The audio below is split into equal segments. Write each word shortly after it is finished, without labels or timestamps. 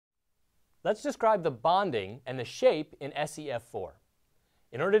Let's describe the bonding and the shape in SeF4.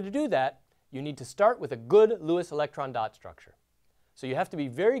 In order to do that, you need to start with a good Lewis electron dot structure. So you have to be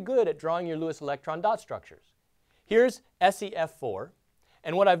very good at drawing your Lewis electron dot structures. Here's SeF4,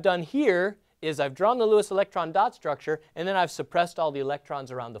 and what I've done here is I've drawn the Lewis electron dot structure, and then I've suppressed all the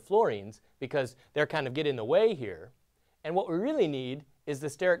electrons around the fluorines because they're kind of getting in the way here. And what we really need is the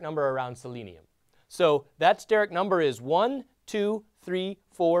steric number around selenium. So that steric number is 1, 2, 3,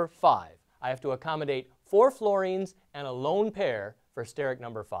 4, 5. I have to accommodate 4 fluorines and a lone pair for steric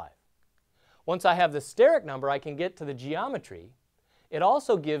number 5. Once I have the steric number, I can get to the geometry. It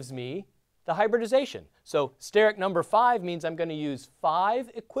also gives me the hybridization. So steric number 5 means I'm going to use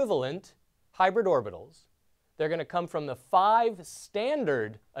 5 equivalent hybrid orbitals. They're going to come from the 5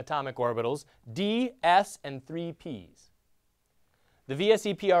 standard atomic orbitals, d, s, and 3 p's. The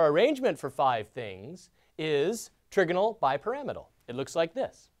VSEPR arrangement for 5 things is trigonal bipyramidal. It looks like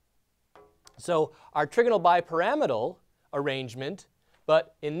this. So our trigonal bipyramidal arrangement,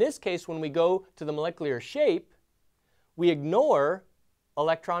 but in this case when we go to the molecular shape, we ignore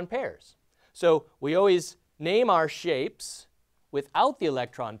electron pairs. So we always name our shapes without the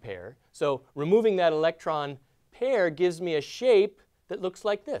electron pair. So removing that electron pair gives me a shape that looks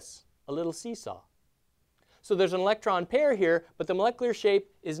like this, a little seesaw. So there's an electron pair here, but the molecular shape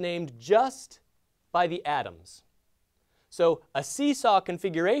is named just by the atoms. So a seesaw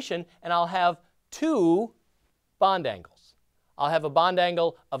configuration, and I'll have 2 bond angles. I'll have a bond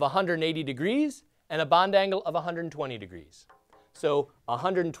angle of 180 degrees and a bond angle of 120 degrees. So a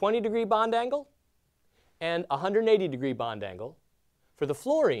 120 degree bond angle and a 180 degree bond angle for the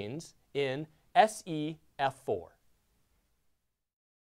fluorines in SeF4.